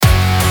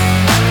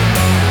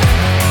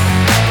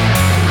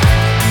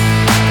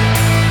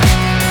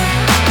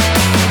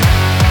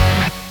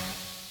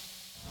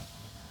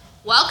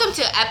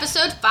Welcome to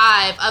Episode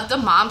 5 of the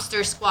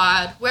MOMster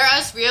Squad, where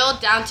us real,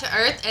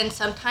 down-to-earth, and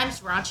sometimes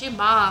raunchy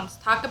moms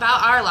talk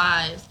about our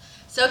lives.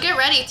 So get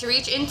ready to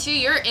reach into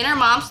your inner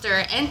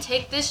momster and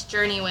take this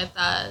journey with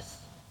us.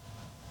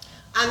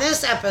 On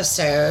this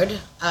episode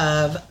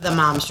of the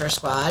MOMster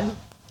Squad,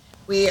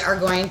 we are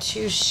going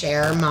to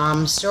share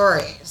mom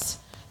stories.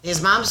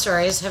 These mom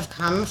stories have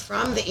come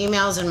from the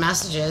emails and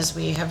messages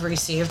we have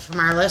received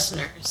from our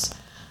listeners.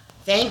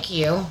 Thank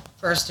you,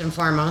 first and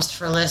foremost,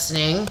 for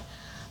listening.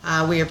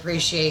 We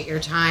appreciate your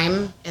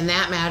time in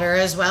that matter,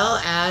 as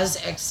well as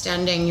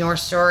extending your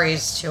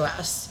stories to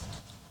us.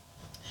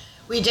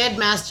 We did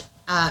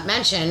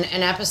mention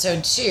in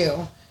episode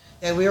 2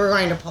 that we were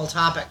going to pull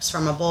topics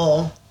from a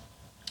bowl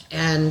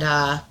and,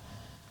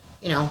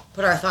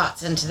 put our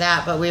thoughts into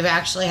that. But we've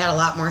actually had a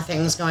lot more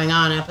things going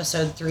on.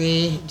 Episode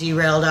 3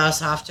 derailed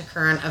us off to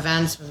current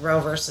events with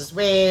Roe versus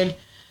Wade.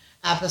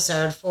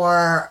 Episode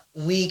 4,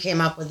 we came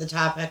up with the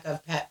topic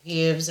of pet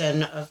peeves,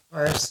 and of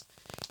course,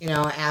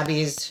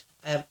 Abby's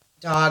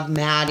dog,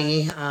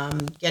 Maddie,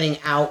 getting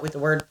out with the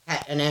word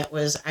pet in it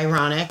was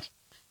ironic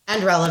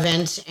and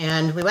relevant.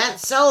 And we went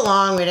so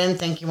long, we didn't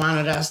think you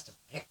wanted us to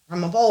pick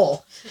from a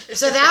bowl.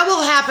 So that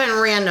will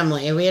happen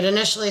randomly. We had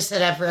initially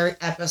said every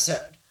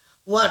episode.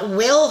 What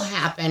will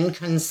happen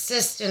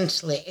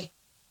consistently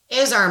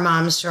is our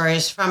mom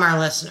stories from our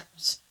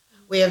listeners.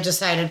 We have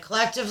decided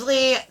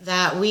collectively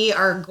that we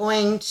are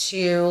going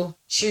to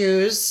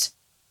choose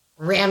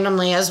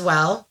randomly as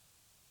well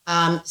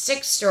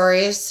 6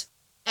 stories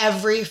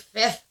every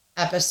 5th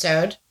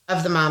episode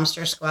of the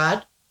MOMster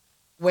Squad,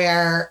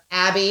 where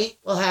Abby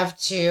will have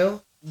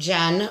 2,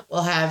 Jen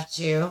will have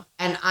 2,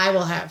 and I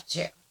will have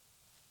 2.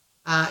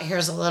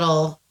 Here's a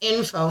little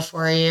info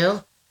for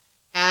you.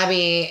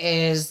 Abby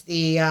is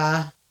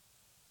the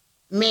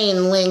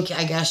main link,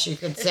 I guess you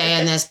could say,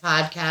 in this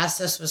podcast.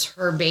 This was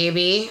her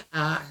baby,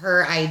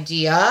 her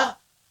idea,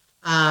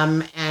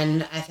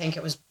 and I think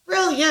it was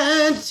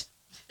brilliant.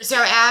 So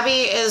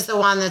Abby is the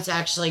one that's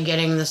actually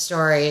getting the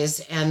stories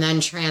and then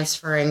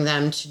transferring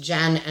them to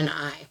Jen and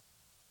I.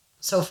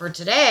 So for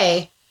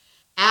today,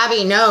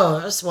 Abby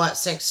knows what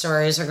 6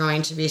 stories are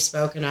going to be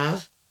spoken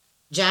of.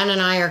 Jen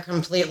and I are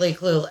completely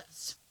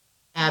clueless.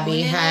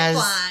 Abby has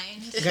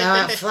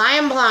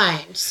flying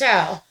blind.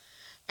 So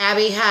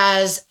Abby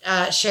has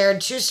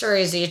shared 2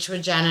 stories each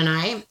with Jen and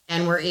I,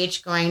 and we're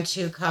each going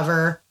to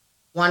cover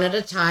one at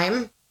a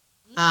time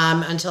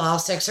until all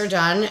 6 are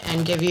done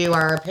and give you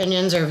our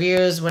opinions or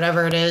views,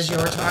 whatever it is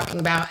you're talking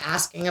about,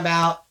 asking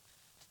about.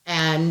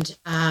 And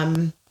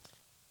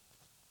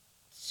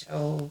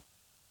so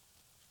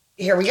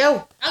here we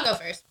go. I'll go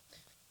first.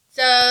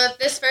 So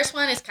this first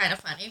one is kind of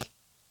funny,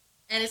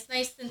 and it's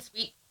nice and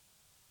sweet.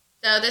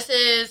 So this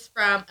is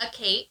from a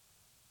Kate,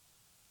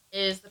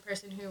 is the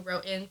person who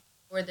wrote in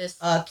for this.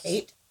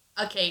 Kate?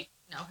 A Kate.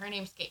 No, her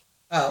name's Kate.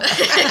 Oh.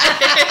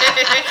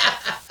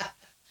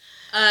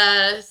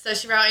 So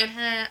she wrote in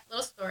her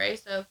little story,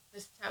 so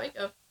this is how it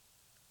goes.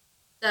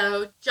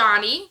 So,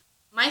 Johnny,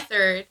 my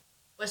 3rd,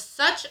 was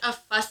such a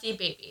fussy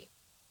baby.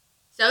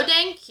 So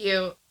dang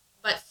cute,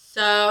 but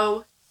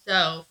so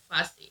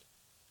fussy.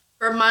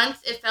 For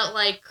months, it felt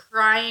like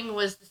crying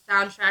was the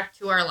soundtrack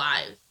to our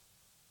lives.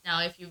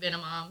 Now, if you've been a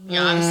mom, you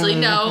obviously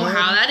know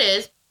how that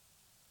is.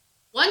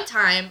 One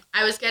time,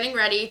 I was getting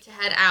ready to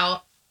head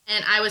out,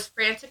 and I was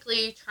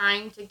frantically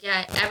trying to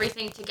get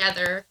everything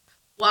together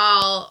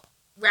while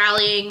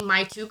rallying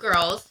my 2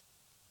 girls.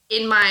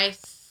 In my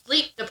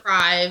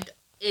sleep-deprived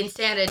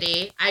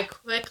insanity, I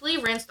quickly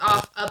rinsed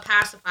off a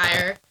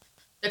pacifier.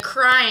 The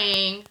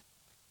crying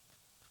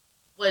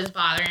was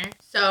bothering.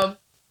 So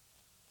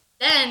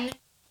then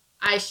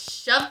I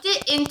shoved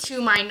it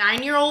into my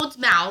 9-year-old's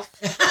mouth.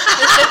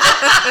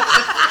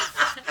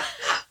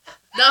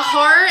 The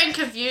horror and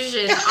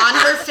confusion on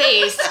her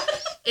face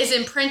is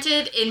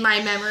imprinted in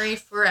my memory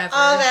forever.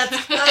 Oh, that's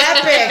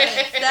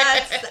epic.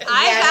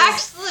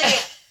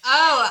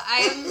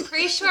 I'm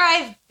pretty sure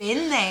I've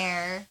been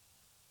there.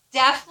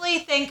 Definitely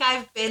think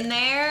I've been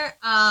there.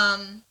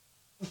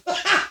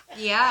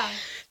 Yeah.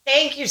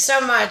 Thank you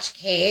so much,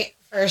 Kate,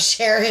 for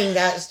sharing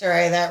that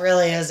story. That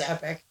really is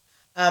epic.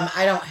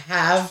 I don't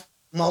have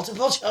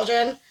multiple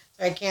children,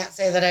 so I can't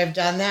say that I've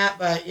done that,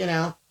 but,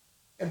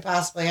 could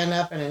possibly end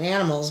up in an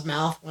animal's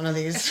mouth one of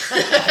these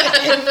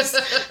times.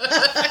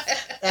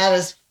 That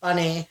is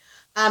funny.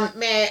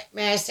 May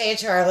I say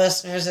to our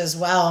listeners as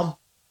well,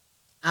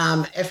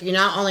 if you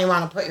not only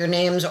want to put your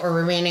names or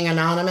remaining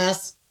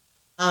anonymous,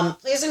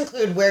 please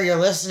include where you're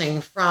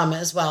listening from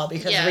as well,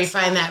 because we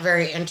find that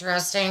very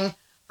interesting,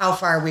 how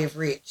far we've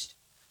reached.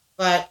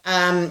 But,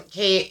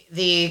 Kate,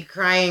 the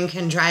crying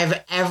can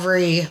drive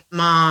every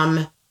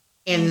mom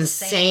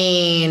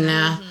insane.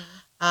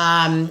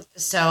 Mm-hmm.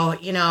 So,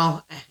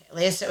 at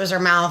least it was her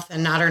mouth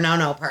and not her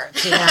no-no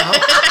parts,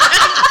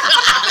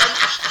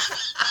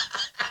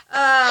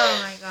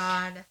 Oh, my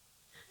God.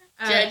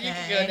 Jen, you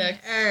can go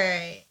next. All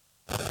right.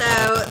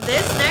 So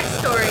this next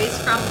story is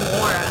from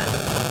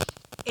Laura.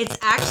 It's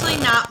actually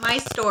not my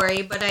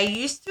story, but I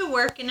used to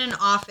work in an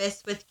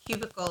office with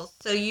cubicles,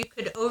 so you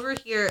could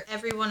overhear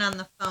everyone on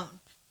the phone.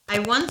 I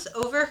once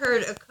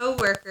overheard a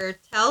coworker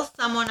tell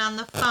someone on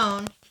the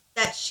phone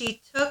that she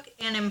took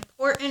an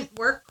important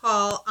work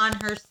call on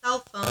her cell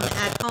phone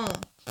at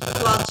home.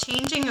 While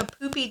changing a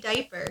poopy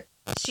diaper,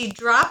 she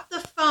dropped the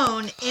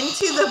phone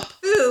into the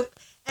poop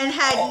and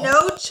had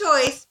no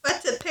choice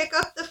but to pick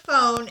up the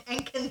phone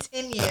and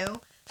continue.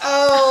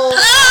 Oh,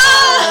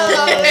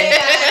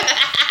 man.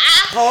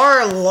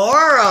 Poor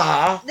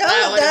Laura.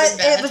 No,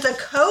 it was a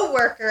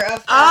co-worker of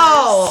hers.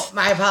 Oh,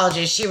 my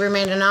apologies. She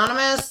remained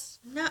anonymous?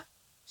 No,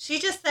 she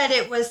just said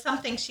it was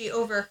something she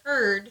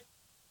overheard.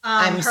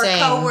 I'm her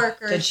saying,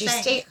 co-worker. did she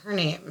state her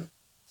name?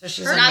 So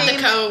she's not the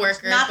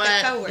co-worker, not but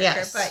the co-worker,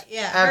 yes. but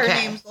yeah, her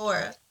Okay. name's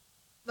Laura.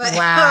 But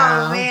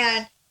Wow. oh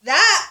man,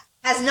 that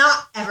has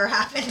not ever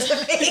happened to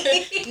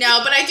me.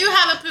 No, but I do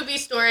have a poopy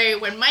story.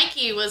 When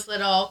Mikey was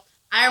little,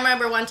 I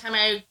remember one time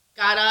I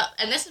got up,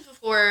 and this is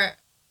before,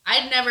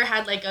 I'd never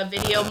had like a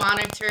video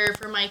monitor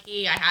for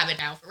Mikey. I have it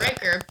now for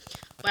Riker.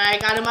 But I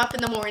got him up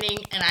in the morning,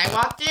 and I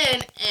walked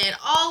in, and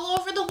all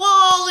over the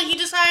wall, he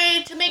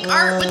decided to make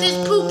art with his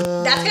poop.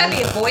 That's gotta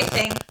be a boy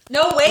thing.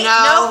 No, wait,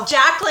 No. nope.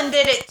 Jacqueline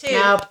did it too.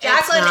 Nope, it's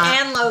Jacqueline not.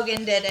 and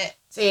Logan did it.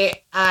 See,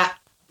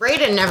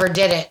 Braden never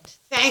did it.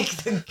 Thank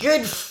the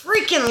good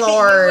freaking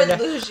Lord. You would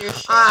lose your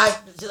shit.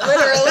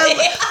 Literally.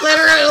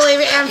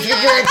 Literally and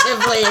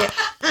figuratively.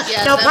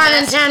 Yeah, No the pun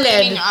mess intended.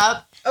 cleaning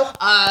up.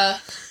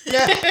 Oh.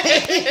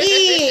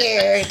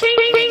 Here.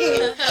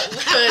 It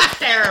was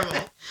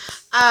terrible.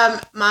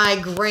 My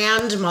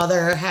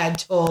grandmother had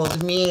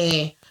told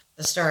me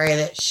the story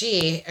that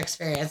she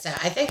experienced.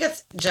 I think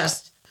it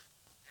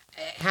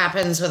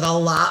happens with a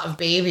lot of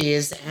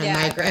babies. And Yeah.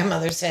 my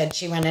grandmother said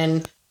she went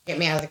in to get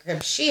me out of the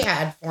crib she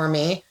had for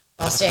me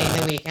while staying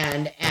the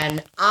weekend.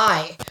 And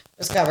I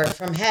was covered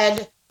from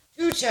head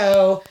to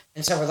toe,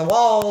 and so were the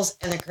walls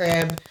and the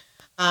crib.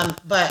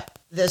 But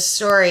this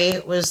story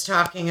was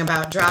talking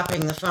about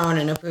dropping the phone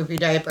in a poopy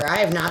diaper. I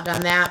have not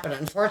done that, but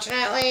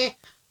unfortunately,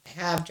 I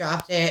have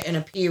dropped it in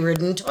a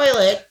pee-ridden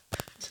toilet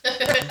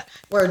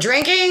where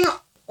drinking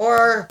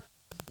or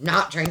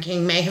not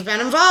drinking may have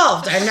been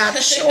involved. I'm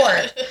not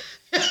sure.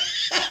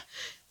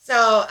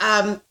 So,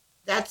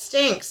 that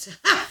stinks.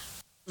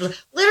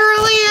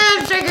 Literally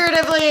and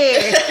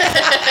figuratively.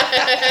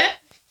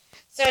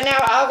 So now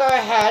I'll go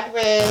ahead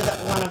with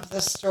one of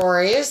the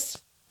stories.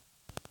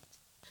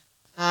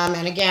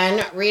 And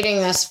again, reading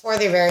this for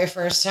the very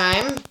first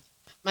time.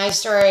 My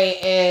story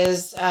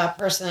is a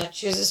person that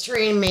chooses to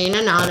remain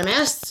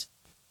anonymous,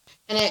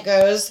 and it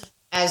goes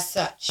as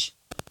such.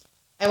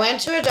 I went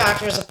to a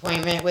doctor's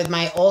appointment with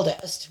my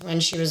oldest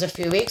when she was a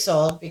few weeks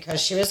old because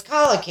she was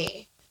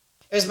colicky.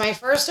 It was my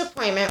first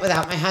appointment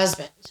without my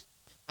husband.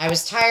 I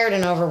was tired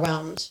and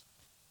overwhelmed.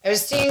 I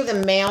was seeing the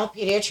male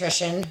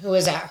pediatrician who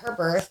was at her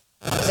birth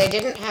because I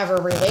didn't have a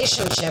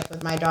relationship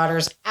with my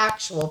daughter's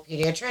actual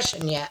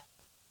pediatrician yet.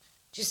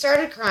 She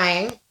started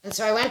crying, and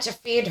so I went to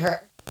feed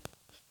her.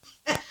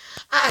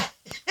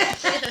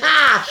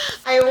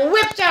 I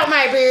whipped out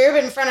my boob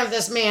in front of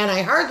this man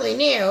I hardly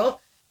knew,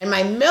 and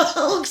my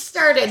milk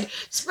started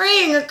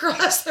spraying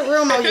across the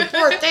room. Oh, you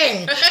poor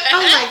thing.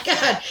 Oh, my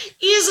God.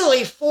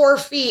 Easily 4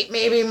 feet,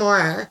 maybe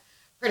more.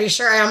 Pretty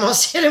sure I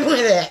almost hit him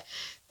with it.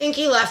 Think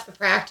he left the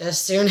practice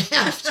soon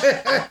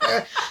after.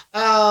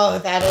 Oh,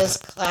 that is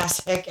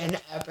classic and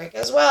epic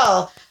as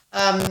well.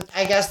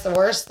 I guess the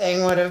worst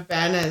thing would have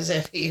been as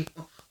if he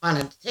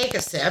wanted to take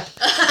a sip.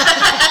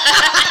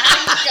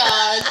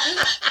 God.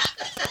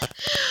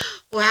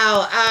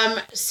 Wow.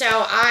 So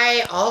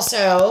I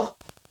also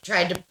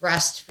tried to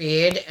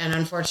breastfeed, and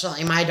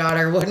unfortunately my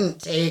daughter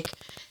wouldn't take.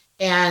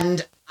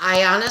 And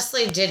I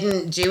honestly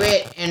didn't do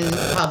it in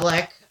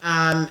public.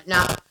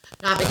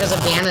 Not because of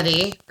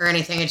vanity or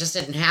anything. It just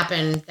didn't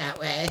happen that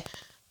way.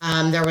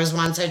 There was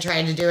once I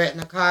tried to do it in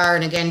the car,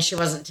 and again, she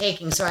wasn't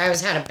taking, so I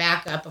always had a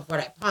backup of what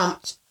I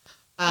pumped.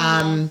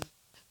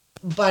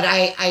 But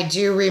I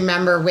do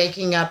remember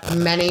waking up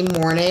many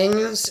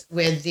mornings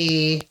with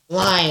the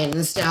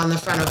lines down the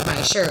front of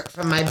my shirt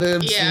from my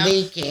boobs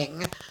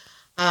leaking.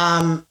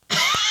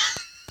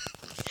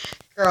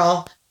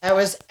 Girl, that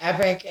was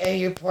epic,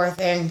 you poor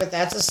thing, but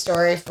that's a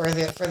story for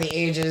the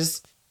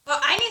ages. Well,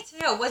 I need to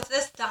know, was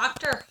this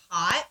doctor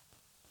hot?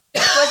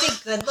 Was he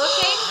good looking?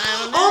 I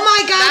don't know. Oh my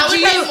God! That would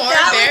be more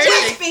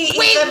embarrassing.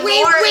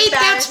 Wait!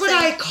 That's what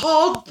I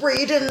called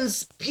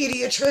Braden's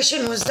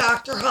pediatrician, was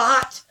Dr.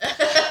 Hot.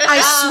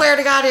 I swear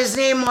to God, his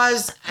name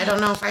was, I don't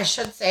know if I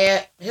should say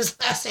it, his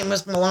last name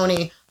was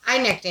Maloney. I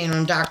nicknamed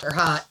him Dr.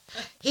 Hot.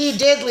 He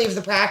did leave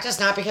the practice,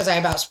 not because I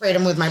about sprayed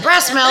him with my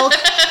breast milk,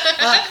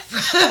 but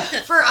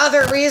for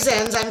other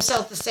reasons. I'm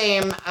still at the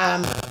same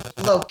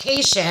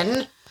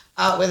location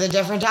with a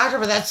different doctor,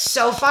 but that's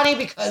so funny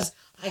because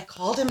I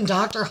called him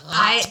Dr.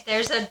 Hot.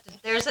 There's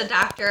a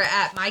doctor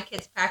at my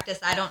kid's practice.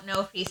 I don't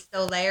know if he's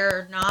still there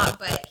or not,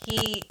 but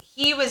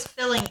he was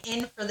filling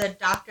in for the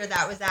doctor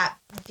that was at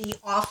the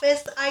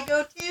office I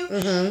go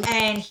to,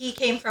 and he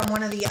came from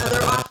one of the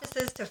other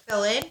offices to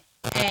fill in,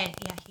 and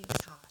yeah, he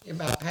was hot. You're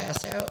about to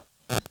pass out.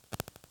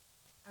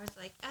 I was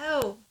like,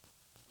 oh,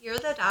 you're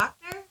the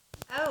doctor?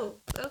 Oh,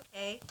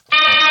 okay.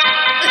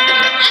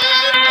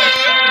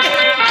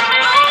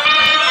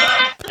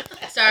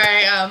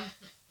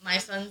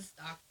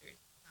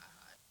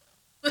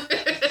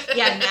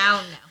 Yeah,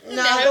 now.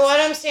 No, the one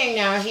I'm saying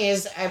now,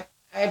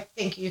 I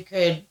think you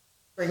could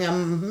bring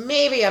him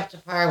maybe up to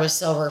par with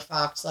Silver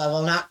Fox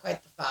level. Not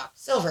quite the fox.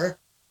 Silver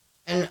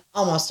and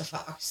almost a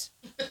fox.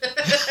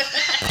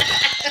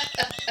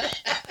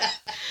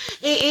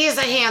 He's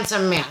a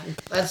handsome man.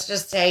 Let's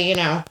just say,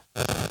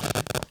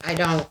 I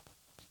don't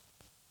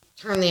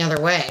turn the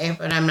other way,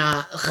 but I'm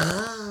not.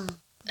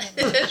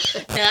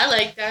 Not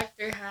like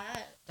Dr.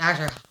 Hot.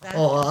 Dr.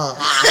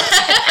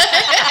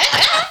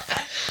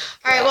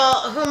 All right,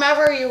 well,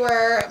 whomever you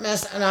were,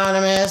 Miss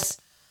Anonymous,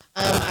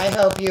 I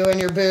hope you and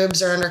your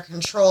boobs are under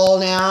control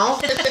now.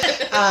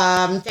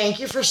 Thank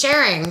you for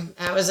sharing.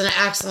 That was an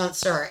excellent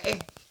story.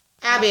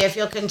 Abby, if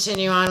you'll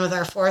continue on with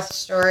our fourth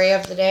story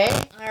of the day.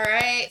 All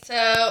right, so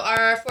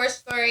our fourth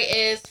story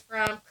is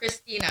from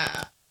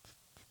Christina,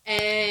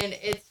 and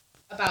it's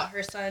about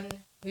her son,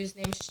 whose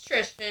name's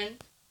Tristan.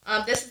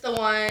 This is the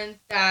one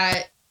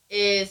that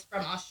is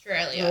from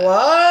Australia.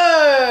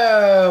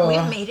 Whoa! We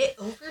made it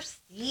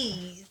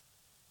overseas.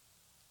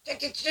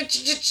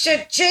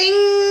 Ching!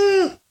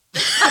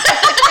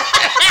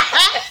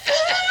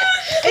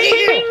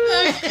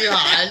 Oh,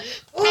 God.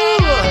 Ooh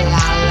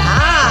la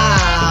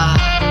la!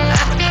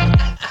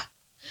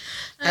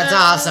 That's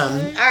awesome.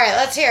 All right,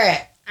 let's hear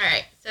it. All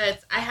right, so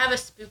I have a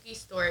spooky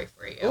story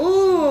for you.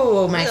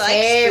 Ooh, my We like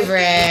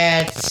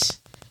favorite.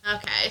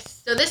 Okay,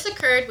 so this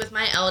occurred with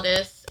my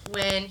eldest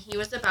when he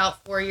was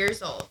about 4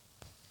 years old.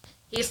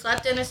 He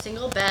slept in a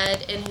single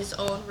bed in his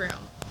own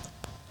room.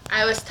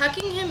 I was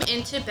tucking him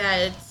into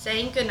bed,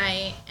 saying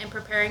goodnight, and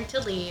preparing to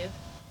leave.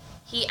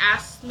 He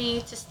asked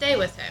me to stay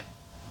with him.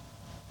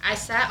 I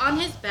sat on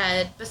his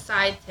bed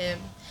beside him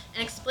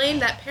and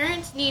explained that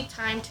parents need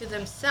time to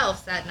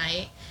themselves that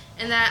night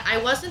and that I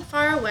wasn't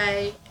far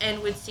away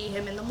and would see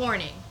him in the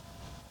morning.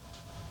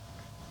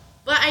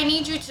 But I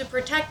need you to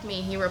protect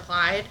me, he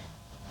replied.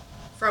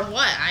 From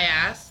what? I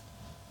asked.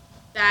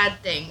 Bad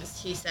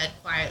things, he said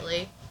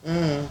quietly.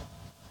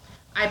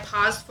 I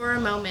paused for a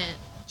moment.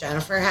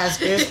 Jennifer has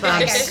I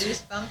got goosebumps.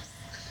 goosebumps.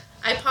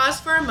 I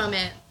paused for a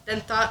moment,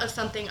 then thought of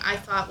something I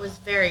thought was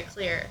very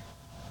clear.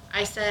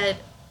 I said,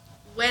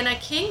 when a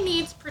king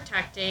needs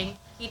protecting,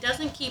 he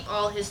doesn't keep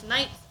all his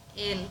knights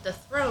in the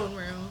throne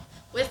room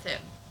with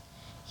him.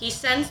 He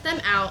sends them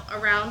out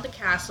around the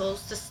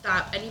castles to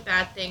stop any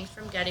bad things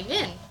from getting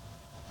in.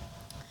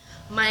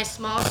 My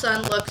small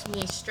son looked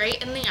me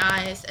straight in the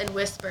eyes and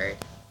whispered,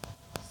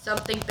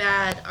 something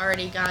bad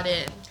already got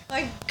in.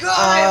 My God,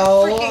 I have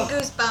Oh. freaking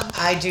goosebumps.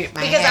 I do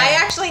my Because hair.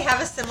 I actually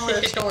have a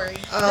similar story.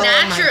 Oh,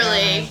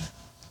 Naturally, my God.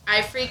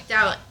 I freaked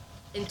out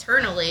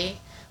internally.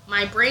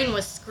 My brain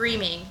was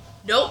screaming,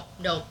 nope,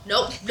 nope,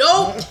 nope,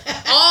 nope,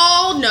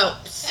 all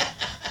nopes.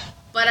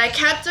 But I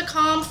kept a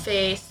calm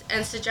face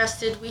and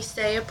suggested we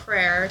say a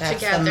prayer That's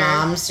together. the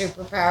mom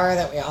superpower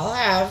that we all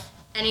have.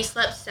 And he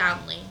slept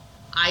soundly.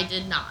 I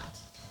did not.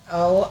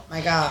 Oh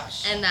my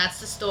gosh. And that's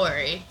the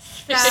story.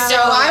 So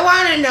I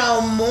want to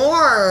know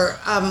more.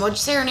 What'd you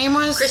say her name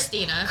was?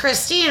 Christina.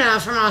 Christina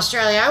from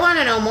Australia. I want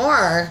to know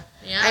more.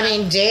 Yeah. I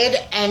mean, did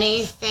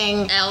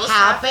anything Else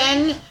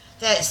happen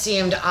that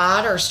seemed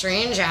odd or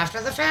strange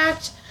after the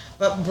fact?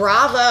 But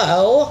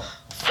bravo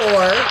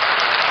for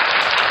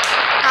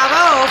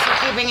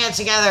keeping it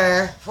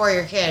together for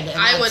your kid. And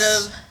I that's- would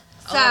have.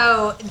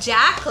 So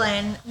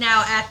Jacqueline,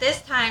 now at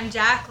this time,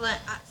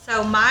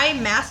 so my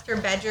master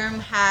bedroom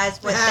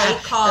has what they I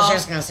was call,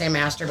 just going to say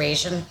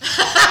masturbation.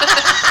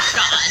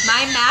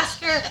 my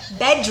master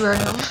bedroom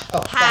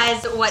Oh,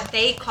 has what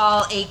they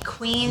call a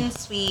queen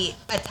suite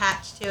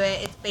attached to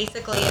it. It's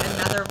basically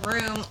another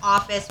room,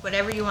 office,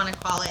 whatever you want to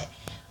call it,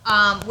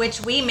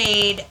 which we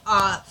made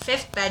a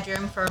fifth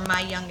bedroom for my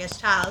youngest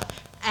child.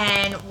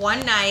 And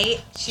one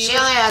night, She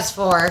only has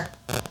 4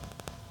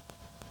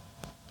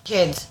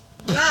 kids.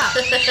 Yeah.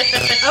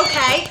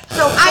 Okay.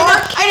 So I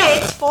know.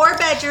 kids, 4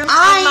 bedrooms.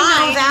 I and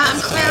know mine. that.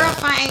 I'm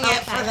clarifying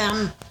it Okay. for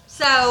them.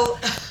 So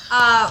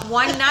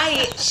one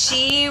night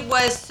she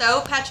was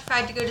so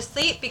petrified to go to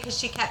sleep because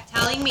she kept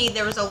telling me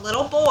there was a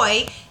little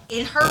boy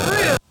in her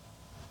room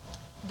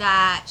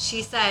that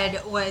she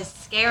said was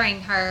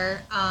scaring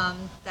her,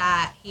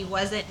 that he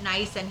wasn't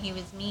nice and he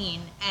was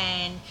mean.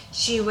 And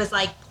she was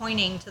like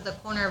pointing to the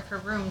corner of her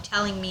room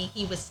telling me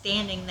he was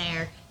standing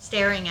there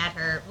staring at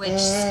her, which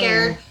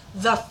scared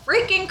the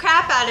freaking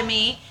crap out of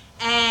me.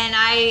 And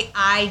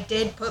I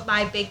did put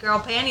my big girl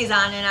panties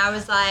on and I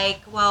was like,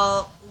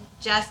 well,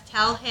 just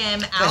tell him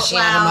Because out she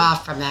had him loud.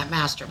 off from that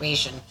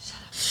masturbation.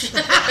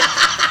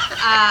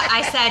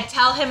 I said,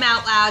 tell him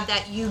out loud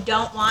that you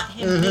don't want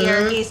him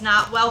here. He's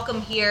not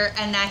welcome here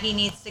and that he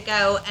needs to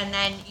go. And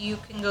then you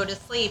can go to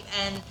sleep.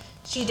 And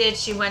she did.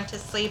 She went to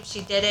sleep.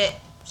 She did it.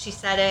 She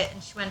said it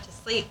and she went to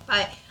sleep.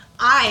 But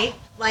I,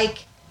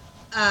 like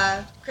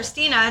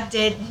Christina,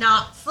 did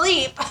not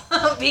sleep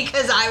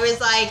because I was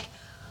like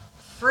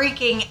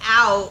freaking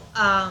out.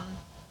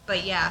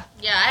 But yeah.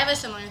 Yeah, I have a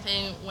similar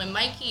thing. When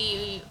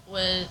Mikey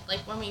was, like,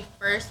 when we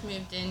first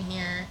moved in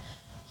here,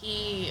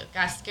 he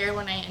got scared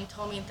one night and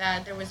told me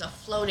that there was a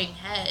floating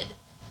head.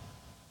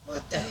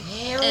 What the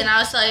hell? And I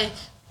was like,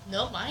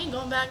 nope, I ain't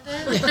going back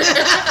there. I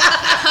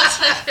was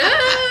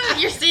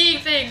You're seeing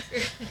things.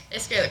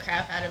 It scared the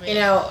crap out of me. You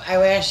know, I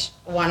wish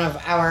one of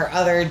our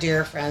other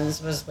dear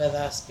friends was with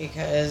us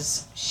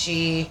because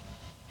she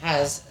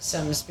has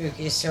some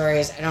spooky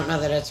stories. I don't know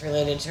that it's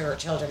related to her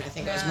children. I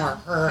think it was more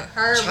her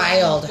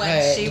childhood.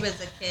 When she was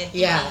a kid.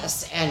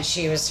 Yes, and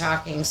she was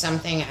talking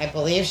something, I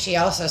believe she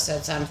also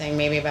said something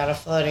maybe about a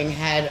floating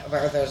head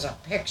where there's a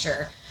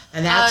picture.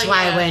 And that's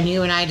why when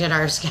you and I did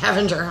our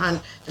scavenger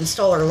hunt and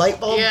stole her light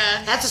bulb,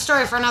 that's a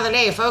story for another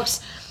day,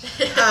 folks.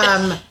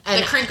 And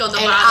crinkle the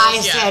and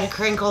bottles. I said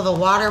crinkle the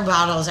water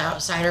bottles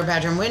outside her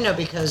bedroom window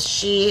because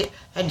she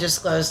had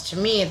disclosed to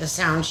me the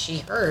sound she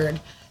heard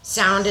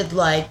sounded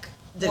like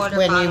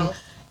when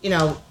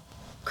you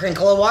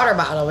crinkle a water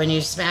bottle when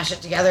you smash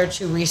it together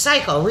to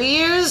recycle,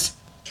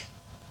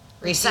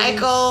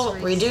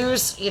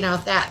 reduce,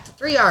 that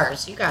 3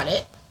 R's. You got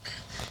it.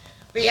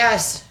 But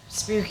yes,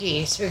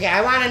 spooky.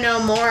 I want to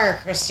know more,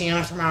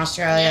 Christina from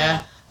Australia.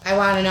 Yeah. I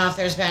want to know if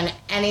there's been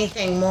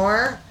anything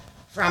more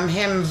from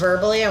him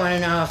verbally. I want to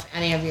know if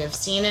any of you have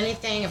seen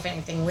anything, if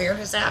anything weird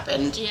has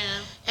happened.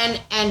 Yeah.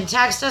 And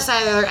text us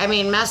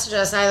message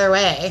us either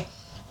way.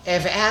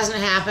 If it hasn't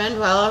happened,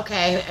 well,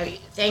 okay.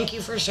 Thank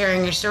you for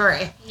sharing your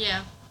story.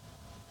 Yeah.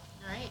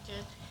 All right,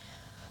 Jen.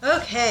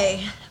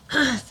 Okay.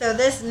 So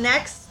this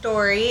next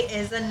story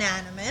is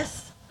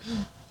anonymous.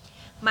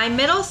 My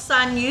middle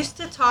son used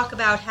to talk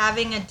about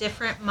having a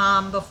different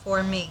mom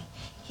before me.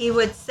 He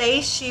would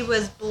say she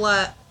was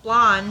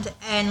blonde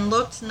and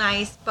looked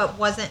nice but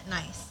wasn't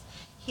nice.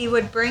 He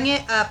would bring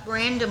it up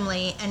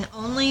randomly and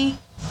only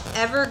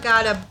ever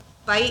got a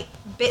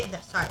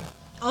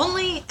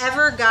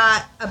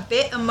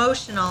bit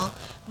emotional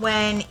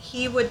when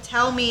he would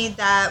tell me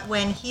that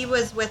when he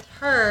was with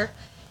her,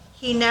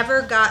 he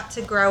never got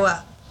to grow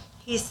up.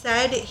 He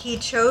said he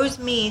chose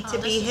me to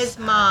be his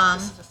mom.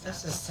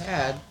 This is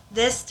sad.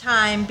 This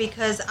time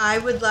because I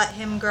would let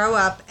him grow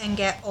up and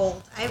get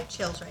old. I have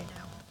chills right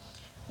now.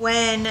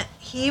 When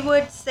he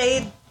would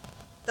say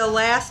the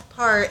last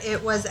part,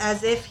 it was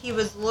as if he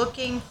was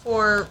looking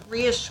for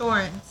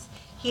reassurance.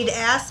 He'd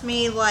ask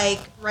me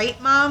right,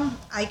 Mom,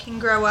 I can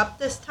grow up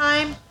this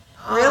time?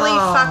 Really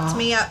fucked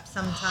me up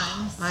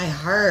sometimes. My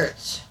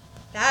heart.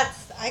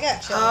 I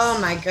got chills. Oh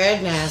my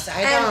goodness.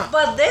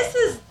 But this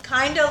is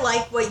kind of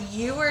like what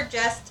you were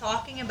just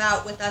talking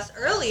about with us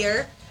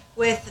earlier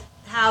with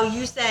how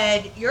you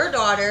said your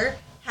daughter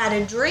had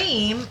a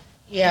dream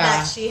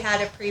that she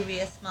had a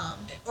previous mom.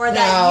 Or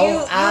that you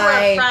were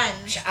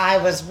friends. I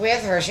was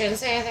with her. She didn't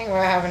say anything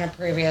about having a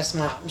previous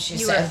mom. She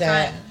said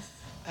that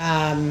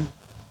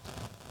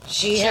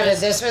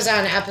this was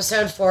on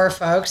episode 4,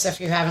 folks. If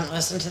you haven't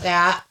listened to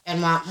that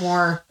and want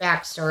more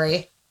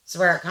backstory, this is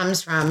where it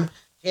comes from.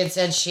 She had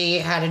said she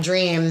had a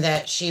dream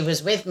that she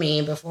was with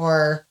me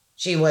before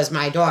she was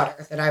my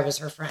daughter, that I was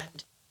her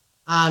friend.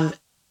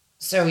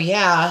 So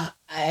yeah,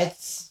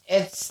 that's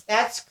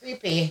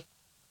creepy.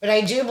 But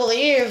I do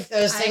believe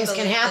those things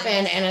can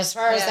happen. And as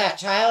far as that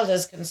child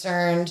is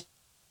concerned,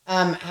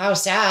 how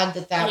sad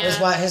that was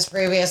what his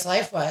previous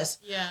life was.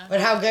 Yeah.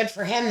 But how good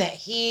for him that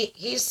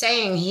he's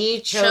saying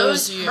he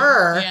chose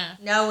her. Yeah.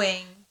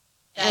 Knowing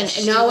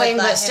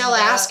but still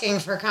asking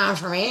for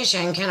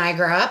confirmation. Can I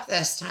grow up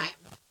this time?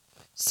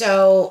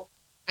 So,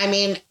 I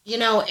mean,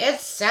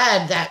 it's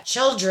said that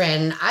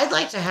children, I'd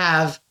like to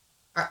have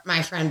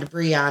my friend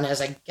Bree on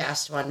as a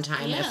guest one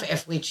time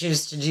if we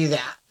choose to do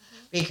that.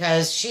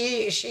 Because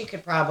she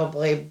could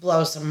probably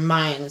blow some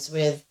minds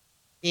with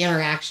the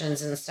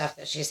interactions and stuff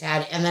that she's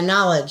had and the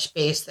knowledge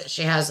base that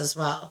she has as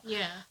well.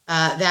 Yeah.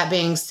 That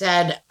being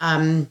said,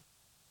 I've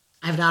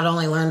not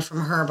only learned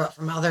from her, but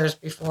from others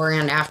before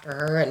and after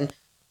her and,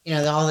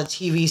 all the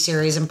TV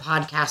series and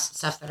podcasts and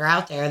stuff that are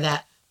out there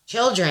that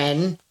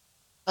children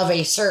of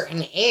a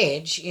certain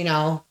age,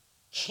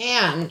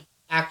 can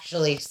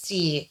actually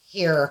see,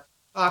 hear,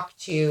 talk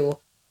to.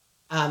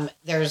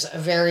 There's a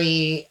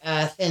very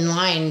thin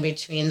line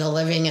between the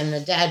living and the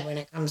dead when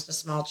it comes to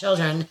small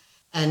children.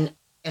 And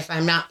if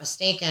I'm not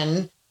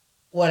mistaken,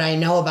 what I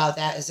know about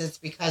that is it's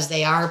because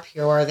they are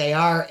pure, they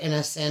are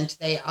innocent,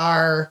 they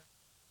are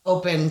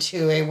open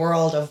to a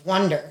world of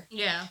wonder.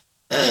 Yeah.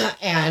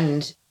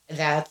 And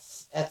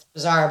that's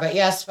bizarre. But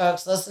yes,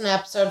 folks, listen to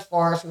episode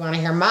 4 if you want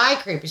to hear my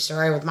creepy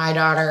story with my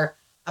daughter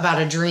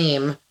about a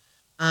dream.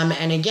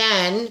 And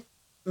again,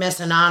 Miss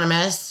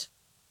Anonymous,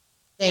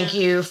 thank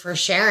you for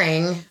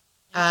sharing.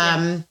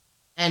 And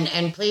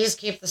please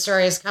keep the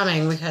stories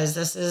coming because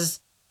this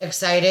is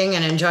exciting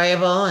and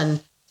enjoyable and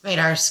it's made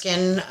our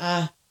skin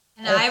and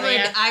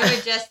I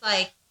would just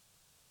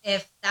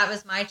if that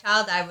was my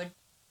child, I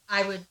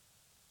would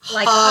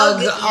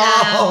hug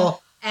them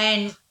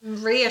and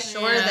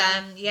reassure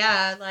them.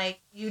 Yeah,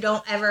 you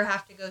don't ever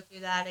have to go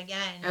through that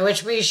again.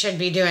 Which we should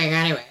be doing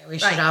anyway. We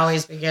should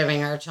always be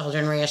giving our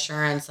children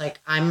reassurance.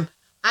 I'm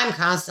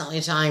constantly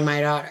telling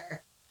my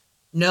daughter,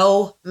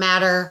 no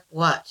matter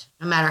what,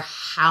 no matter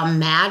how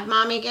mad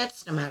mommy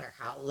gets, no matter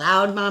how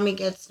loud mommy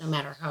gets, no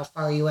matter how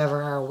far you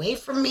ever are away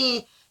from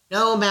me,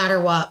 no matter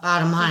what,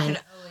 bottom line,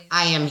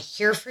 I am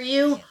here for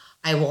you.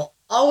 I will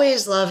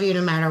always love you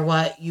no matter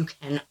what. You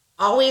can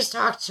always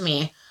talk to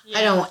me. Yeah.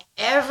 I don't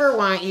ever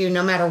want you,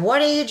 no matter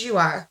what age you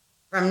are,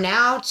 from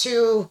now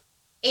to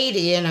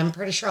 80, and I'm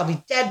pretty sure I'll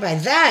be dead by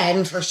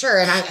then for sure.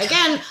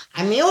 And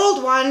I'm the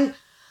old one,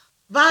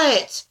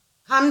 but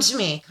come to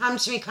me.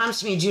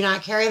 Do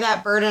not carry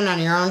that burden on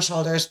your own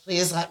shoulders.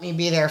 Please let me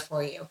be there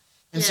for you.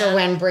 And so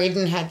when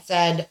Braden had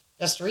said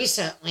just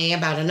recently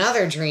about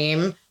another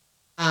dream,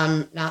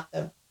 not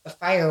the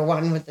fire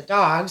one with the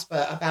dogs,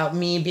 but about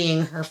me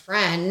being her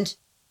friend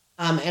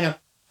in a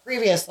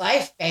previous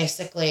life,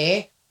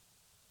 basically,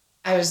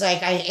 I was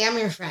like, I am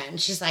your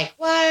friend. She's like,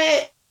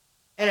 what?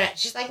 And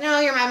she's like, no,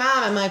 you're my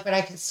mom. I'm like, but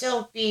I can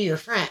still be your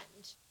friend.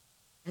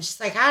 And she's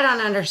like, I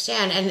don't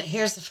understand. And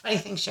here's the funny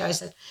thing, she always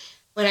says,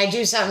 when I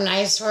do something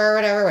nice to her or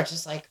whatever, which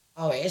is like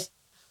always,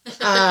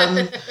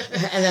 and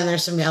then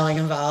there's some yelling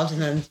involved,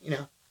 and then,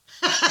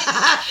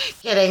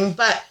 kidding.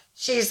 But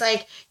she's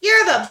like,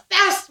 you're the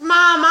best mom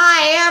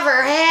I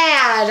ever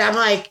had. I'm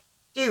like,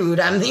 dude,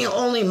 I'm the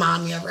only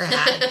mom you ever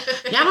had.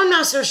 Now I'm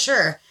not so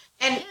sure.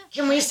 And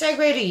can we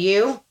segue to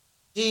you?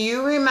 Do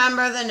you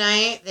remember the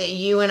night that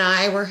you and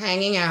I were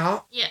hanging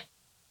out? Yeah.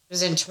 It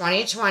was in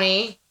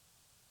 2020,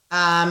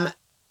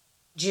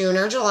 June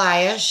or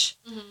July-ish.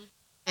 Mm-hmm.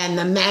 And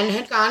the men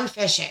had gone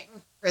fishing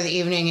for the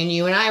evening, and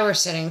you and I were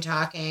sitting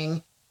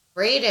talking.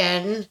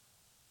 Braden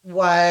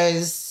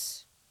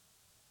was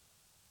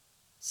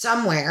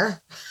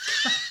somewhere,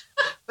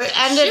 but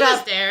ended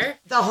up there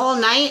the whole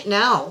night.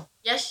 No.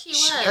 Yes, she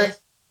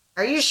was.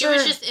 Are you sure? She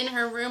was just in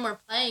her room or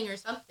playing or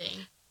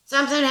something.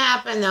 Something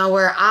happened, though,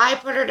 where I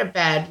put her to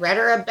bed, read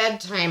her a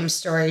bedtime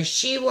story.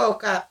 She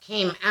woke up,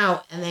 came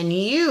out, and then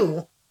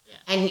you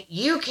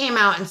came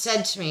out and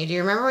said to me, do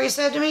you remember what you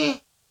said to me?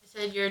 I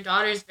said, your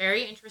daughter's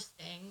very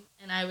interesting,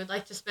 and I would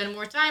like to spend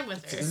more time with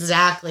her. That's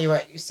exactly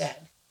what you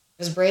said.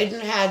 Because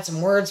Braden had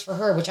some words for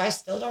her, which I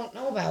still don't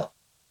know about.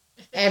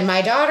 And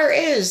my daughter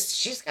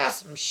she's got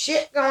some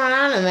shit going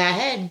on in that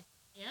head.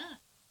 Yeah.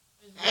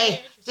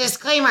 Hey,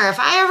 disclaimer, if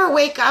I ever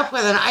wake up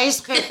with an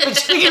ice pick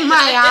between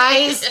my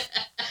eyes,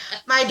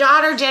 my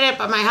daughter did it,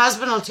 but my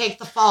husband will take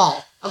the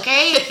fall,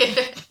 okay?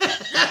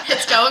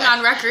 It's going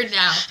on record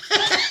now.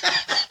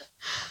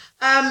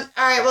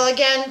 All right, well,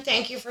 again,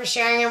 thank you for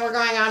sharing, and we're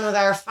going on with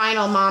our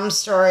final mom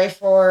story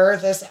for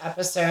this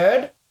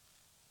episode,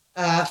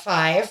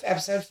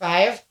 episode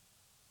 5,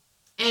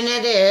 and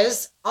it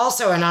is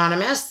also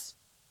anonymous.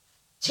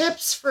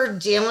 Tips for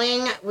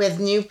dealing with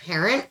new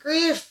parent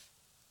grief.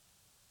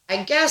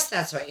 I guess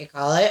that's what you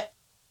call it.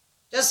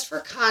 Just for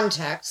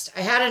context,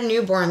 I had a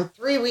newborn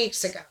 3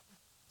 weeks ago.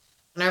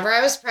 Whenever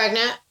I was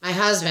pregnant, my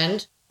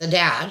husband, the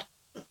dad,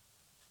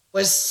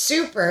 was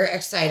super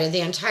excited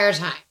the entire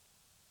time.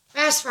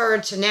 Fast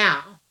forward to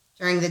now,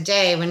 during the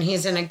day when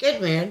he's in a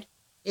good mood,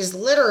 he's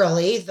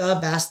literally the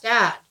best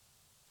dad.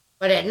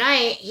 But at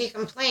night, he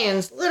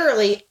complains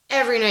literally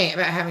every night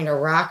about having to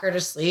rock her to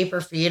sleep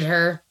or feed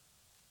her.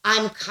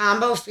 I'm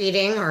combo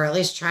feeding, or at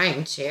least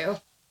trying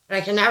to, but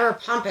I can never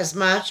pump as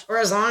much or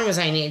as long as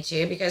I need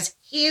to because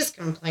he's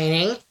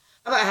complaining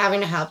about having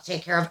to help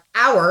take care of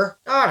our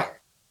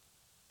daughter.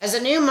 As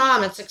a new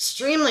mom, it's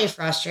extremely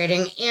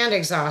frustrating and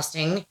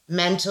exhausting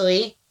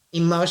mentally,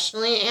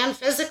 emotionally, and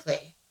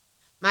physically.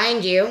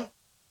 Mind you,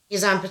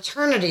 he's on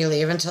paternity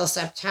leave until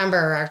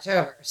September or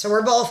October, so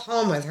we're both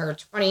home with her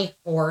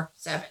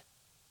 24/7.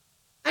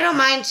 I don't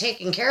mind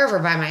taking care of her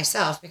by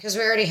myself because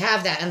we already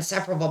have that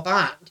inseparable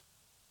bond.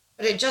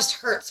 But it just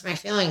hurts my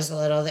feelings a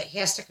little that he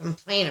has to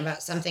complain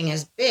about something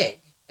as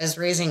big as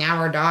raising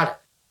our daughter.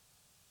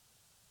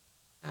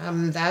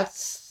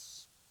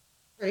 That's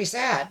pretty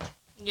sad.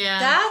 Yeah.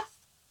 That's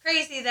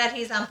crazy that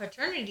he's on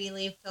paternity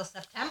leave till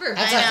September.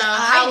 That's I know.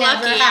 How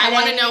lucky. I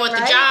want to know what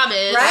the job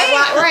is.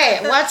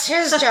 Right. What's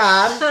his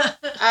job?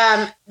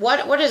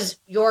 What is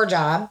your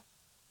job,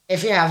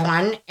 if you have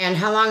one? And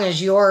how long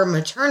is your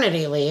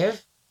maternity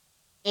leave?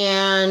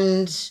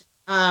 And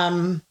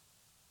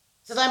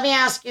so let me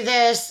ask you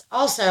this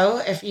also,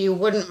 if you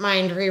wouldn't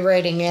mind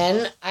rewriting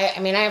in. I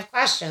have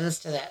questions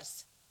to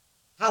this.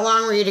 How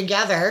long were you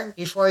together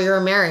before you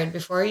were married,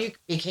 before you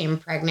became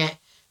pregnant?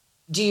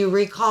 Do you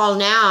recall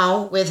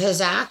now with his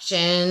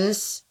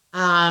actions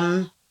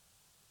or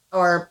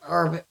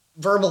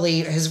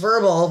verbally, his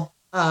verbal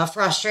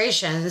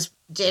frustrations,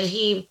 did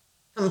he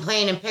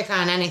complain and pick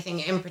on anything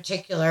in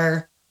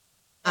particular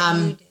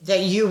that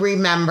you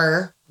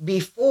remember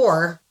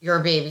before your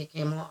baby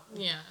came along?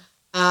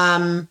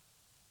 Yeah.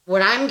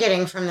 What I'm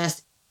getting from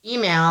this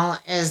email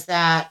is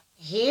that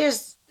he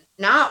is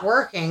not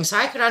working. So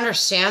I could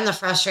understand the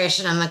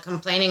frustration and the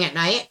complaining at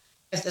night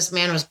if this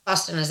man was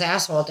busting his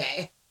ass all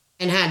day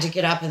and had to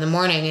get up in the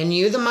morning. And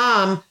you, the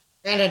mom,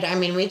 granted,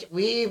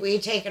 we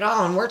take it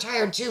all and we're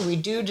tired too. We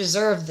do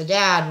deserve the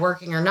dad,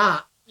 working or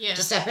not,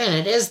 to step in.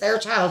 It is their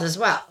child as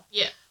well.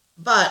 Yeah.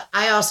 But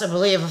I also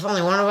believe if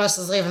only one of us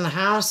is leaving the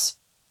house,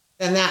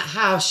 then that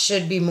house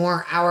should be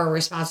more our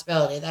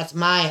responsibility. That's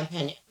my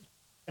opinion.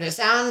 But it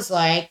sounds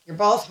like you're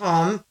both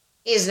home.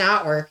 He's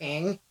not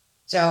working.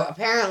 So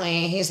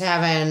apparently he's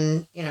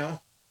having, a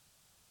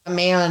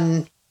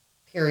man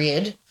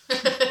period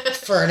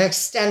for an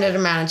extended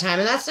amount of time.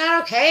 And that's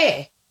not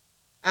okay.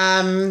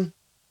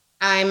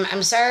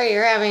 I'm sorry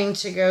you're having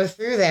to go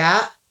through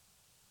that.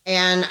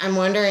 And I'm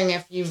wondering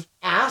if you've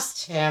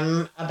asked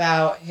him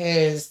about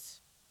his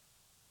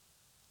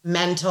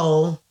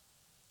mental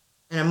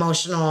and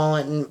emotional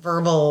and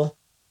verbal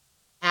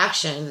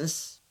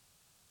actions.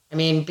 I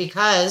mean,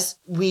 because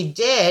we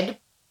did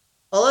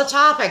pull a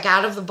topic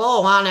out of the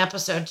bowl on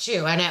episode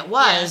 2, and it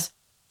was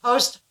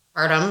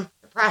postpartum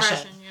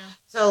depression.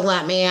 So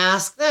let me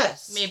ask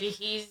this. Maybe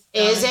he's...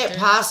 Is it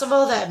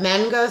possible that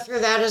men go through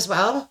that as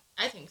well?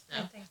 I think so.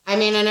 I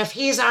mean, and if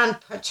he's on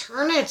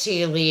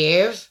paternity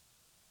leave,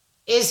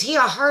 is he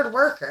a hard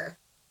worker?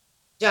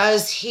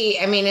 Does he,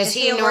 I mean, is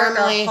he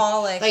normally,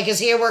 like, is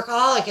he a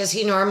workaholic? Is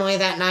he normally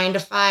that 9 to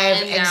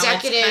 5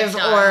 executive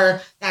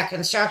or that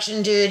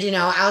construction dude, you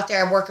know, out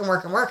there working?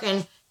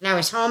 Now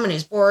he's home and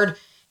he's bored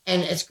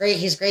and it's great.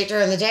 He's great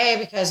during the day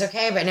because,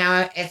 okay, but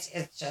now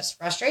it's just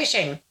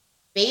frustration.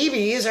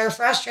 Babies are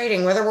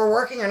frustrating whether we're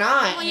working or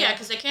not. Well, yeah,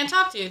 because they can't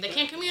talk to you. They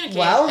can't communicate.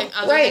 Well,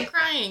 other than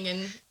crying.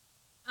 And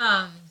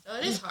so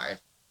it is hard.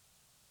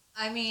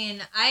 I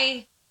mean,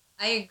 I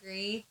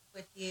agree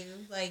with you,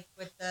 like,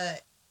 with the...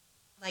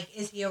 Like,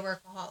 is he a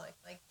workaholic?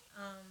 Like,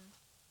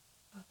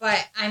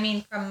 but I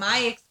mean, from my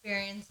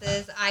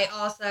experiences, I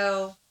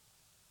also,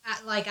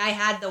 like, I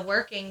had the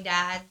working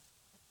dads,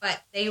 but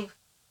they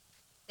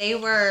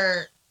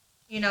were,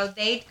 you know,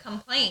 they'd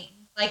complain.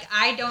 Like,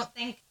 I don't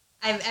think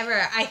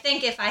I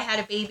think if I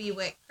had a baby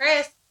with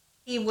Chris,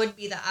 he would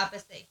be the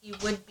opposite. He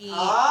would be there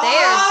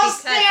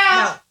because,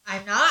 no,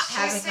 I'm not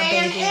having a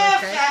baby with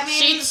Chris.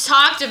 She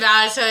talked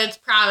about it, so it's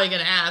probably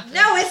going to happen.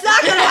 No, it's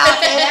not going to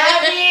happen.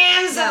 That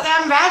means that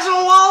them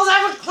vaginal walls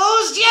haven't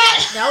closed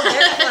yet. No,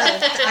 they're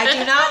closed. I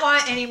do not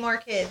want any more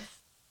kids.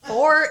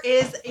 4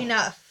 is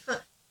enough.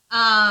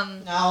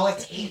 No,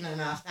 it's 8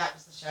 enough. That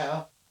was the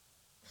show.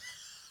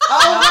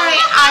 Oh, right.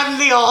 I'm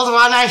the old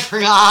one. I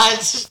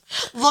forgot.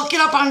 Look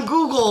it up on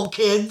Google,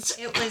 kids.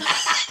 It was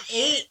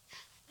 8.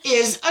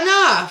 Is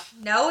enough.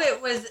 No,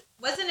 it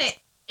wasn't it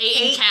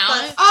 8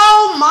 count?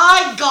 Oh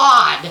my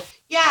God.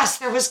 Yes,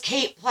 there was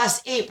Kate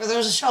plus 8, but there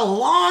was a show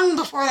long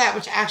before that,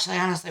 which actually,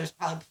 honestly, was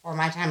probably before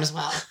my time as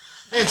well.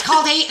 It's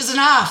called 8 is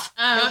Enough.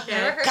 Oh,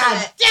 okay.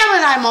 God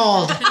damn it, I'm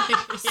old.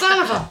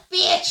 Son of a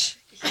bitch.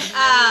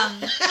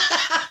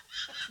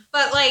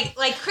 But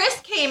like Chris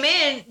came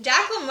in,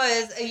 Jacqueline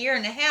was a year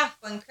and a half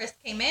when Chris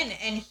came in,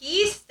 and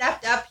he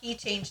stepped up, he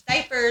changed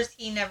diapers,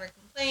 he never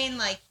complained,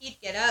 like, he'd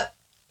get up.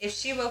 If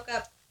she woke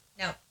up,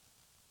 no,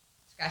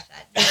 scratch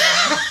that.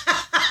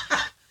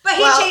 But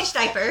he changed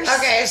diapers.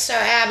 Okay, so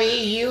Abby,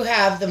 you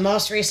have the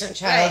most recent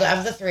child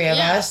of the 3 of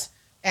us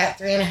at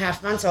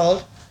 3.5 months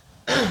old.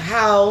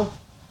 How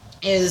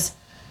is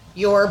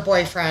your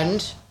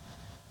boyfriend,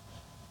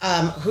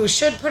 who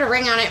should put a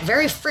ring on it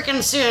very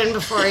freaking soon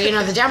before, you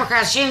know, the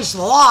Democrats change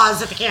the laws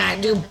that they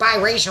can't do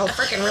biracial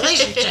freaking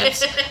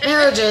relationships,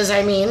 marriages,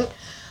 I mean.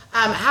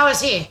 How is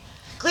he?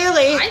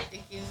 Clearly. I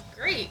think he's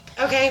great.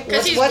 Okay,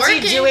 what's he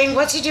doing?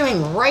 What's he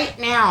doing right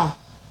now?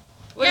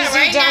 What has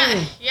he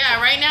done?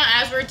 Right now,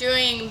 as we're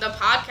doing the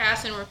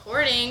podcast and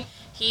recording,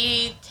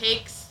 he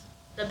takes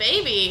the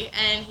baby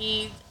and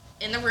he's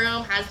in the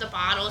room, has the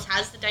bottles,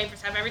 has the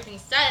diapers, have everything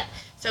set,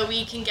 so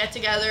we can get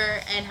together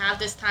and have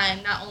this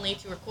time not only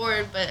to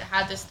record, but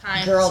have this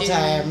time girl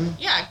time.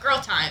 Yeah, girl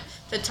time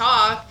to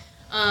talk.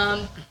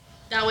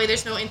 That way,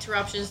 there's no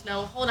interruptions.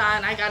 No, hold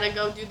on, I gotta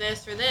go do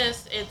this or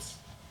this. It's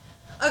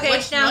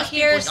okay. Now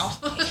here's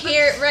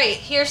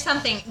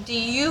something. Do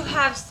you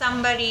have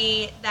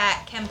somebody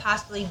that can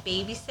possibly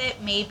babysit?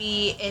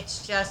 Maybe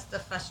it's just the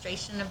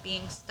frustration of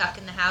being stuck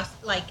in the house.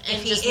 Like,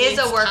 if he is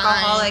a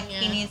workaholic,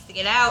 he needs to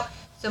get out.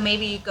 So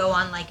maybe you go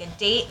on like a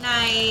date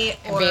night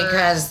or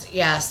because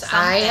yes, something.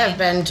 I have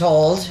been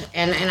told,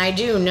 and I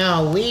do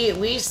know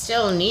we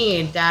still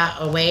need that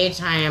away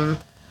time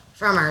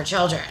from our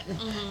children.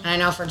 Mm-hmm. And I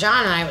know for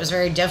John and I, it was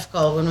very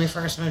difficult when we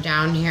first moved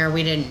down here.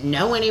 We didn't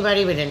know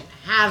anybody. We didn't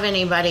have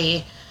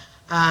anybody.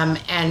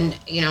 And,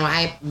 you know,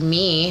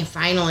 me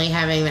finally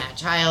having that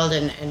child,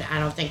 and I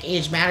don't think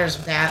age matters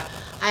with that.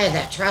 I had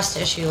that trust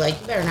issue.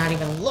 Like, you better not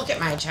even look at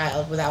my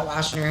child without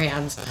washing your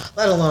hands,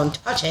 let alone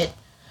touch it.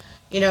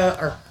 You know,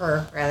 or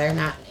her, rather,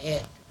 not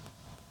it.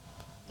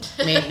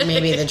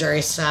 Maybe the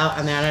jury's still out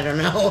on that. I don't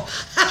know.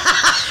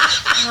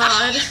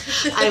 God.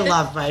 I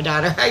love my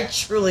daughter. I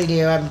truly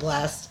do. I'm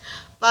blessed.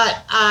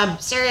 But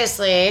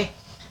seriously,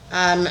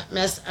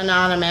 Miss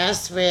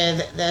Anonymous,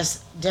 with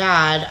this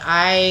dad,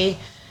 I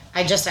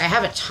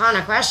have a ton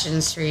of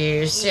questions for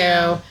you.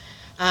 So,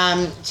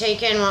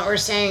 taking what we're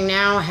saying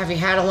now, have you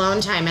had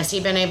alone time? Has he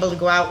been able to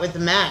go out with the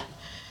men?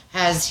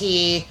 Has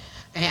he...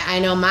 I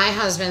know my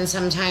husband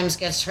sometimes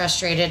gets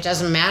frustrated. It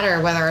doesn't matter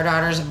whether our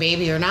daughter's a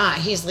baby or not.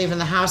 He's leaving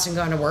the house and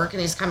going to work,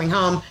 and he's coming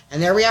home, and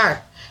there we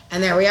are,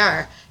 and there we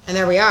are, and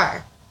there we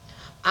are.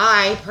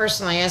 I,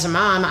 personally, as a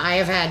mom, I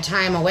have had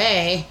time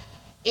away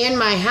in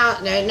my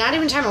house, not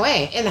even time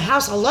away, in the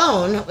house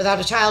alone without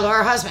a child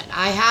or a husband.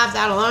 I have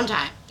that alone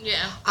time.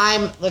 Yeah.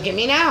 Look at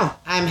me now.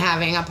 I'm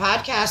having a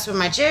podcast with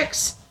my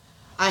chicks.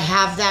 I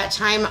have that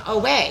time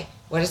away.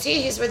 What is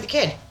he? He's with the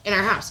kid in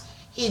our house.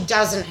 he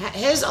doesn't,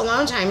 his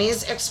alone time,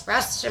 he's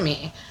expressed to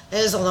me that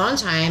his alone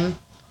time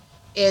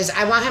is,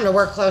 I want him to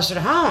work closer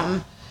to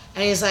home.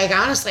 And he's like,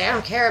 honestly, I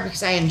don't care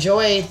because I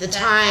enjoy the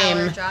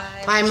time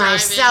by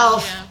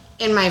myself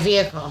in my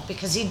vehicle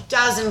because he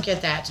doesn't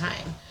get that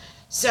time.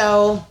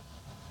 So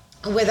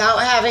without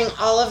having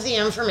all of the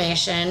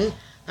information,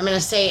 I'm going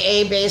to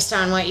say, based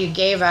on what you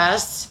gave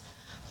us,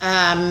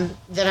 that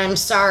I'm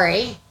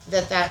sorry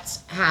that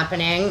that's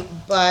happening,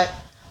 but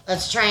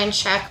let's try and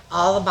check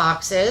all the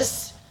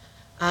boxes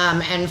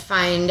and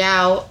find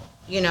out,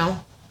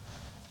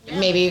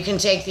 maybe you can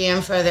take the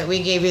info that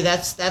we gave you.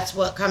 That's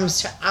what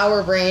comes to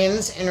our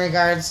brains in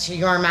regards to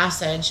your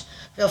message.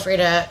 Feel free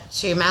to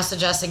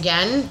message us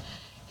again,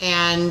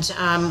 and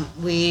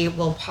we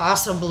will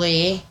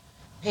possibly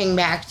ping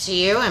back to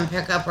you and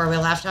pick up where we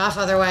left off.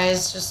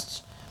 Otherwise,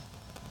 just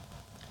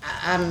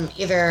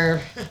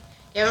either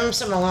give him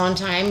some alone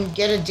time,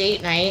 get a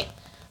date night,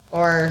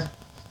 or...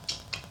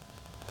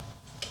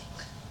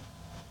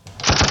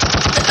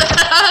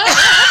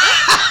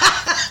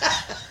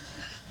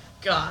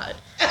 God.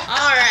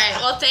 All right.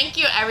 Well, thank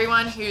you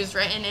everyone who's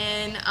written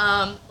in.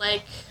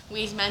 Like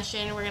we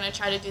mentioned, we're gonna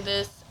try to do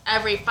this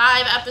every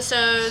 5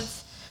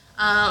 episodes.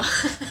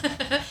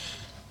 That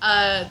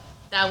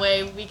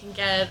way we can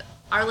get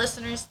our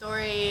listeners'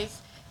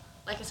 stories.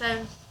 Like I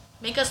said,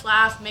 make us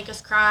laugh, make us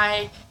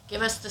cry,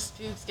 give us the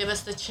spooks, give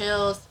us the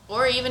chills,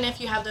 or even if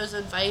you have those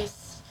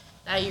advice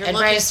that you're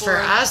advice looking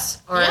for.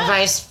 Advice for us or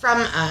advice from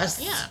us.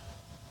 Yeah.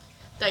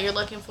 That you're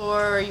looking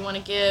for or you want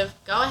to give,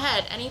 go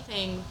ahead.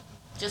 Anything.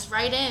 Just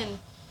write in.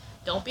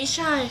 Don't be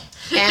shy.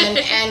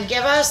 and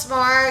give us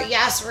more.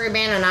 Yes,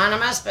 remain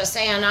anonymous, but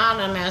say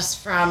anonymous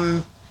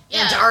from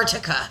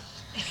Antarctica.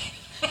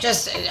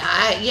 Just,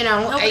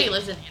 Nobody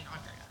lives in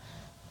Antarctica.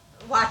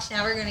 Watch,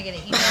 now we're going to get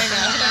an email.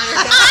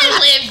 I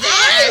live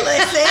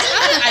there.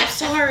 I'm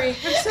sorry.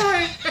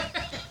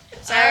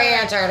 Sorry,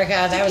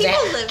 Antarctica. That was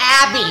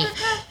Abby.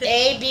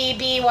 Abby.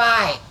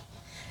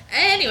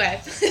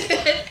 Anyway.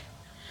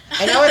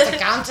 I know it's a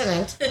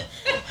continent.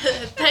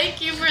 Thank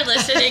you for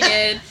listening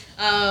in.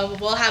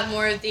 We'll have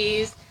more of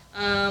these.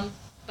 But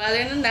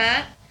other than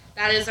that,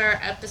 that is our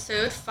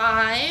episode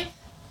 5.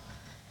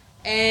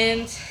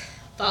 And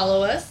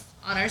follow us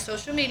on our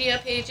social media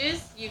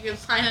pages. You can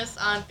find us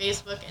on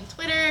Facebook and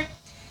Twitter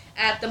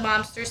at the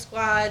MOMster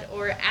Squad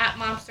or at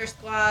MOMster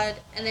Squad.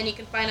 And then you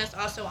can find us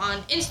also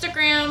on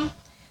Instagram.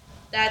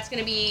 That's going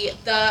to be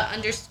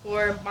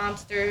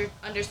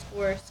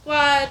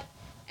 _MOMster_squad.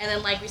 And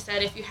then, like we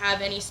said, if you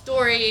have any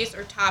stories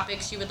or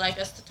topics you would like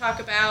us to talk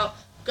about,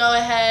 go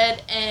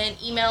ahead and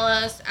email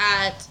us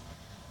at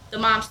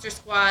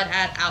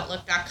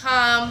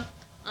themomstersquad@outlook.com.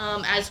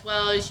 As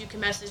well as you can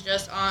message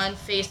us on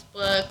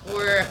Facebook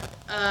or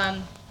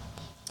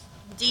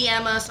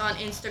DM us on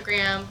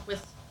Instagram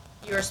with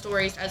your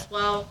stories as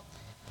well.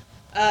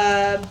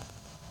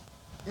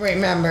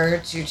 Remember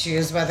to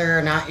choose whether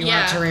or not you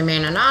want to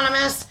remain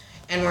anonymous.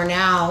 And we're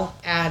now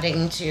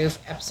adding to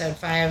episode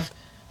 5.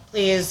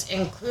 Please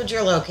include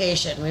your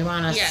location. We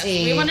want to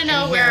see. We want to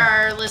know where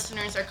our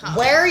listeners are coming.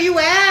 Where are you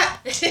at?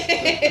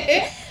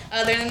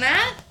 Other than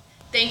that,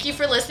 thank you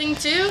for listening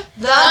to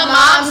The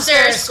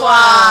MOMster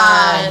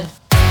Squad.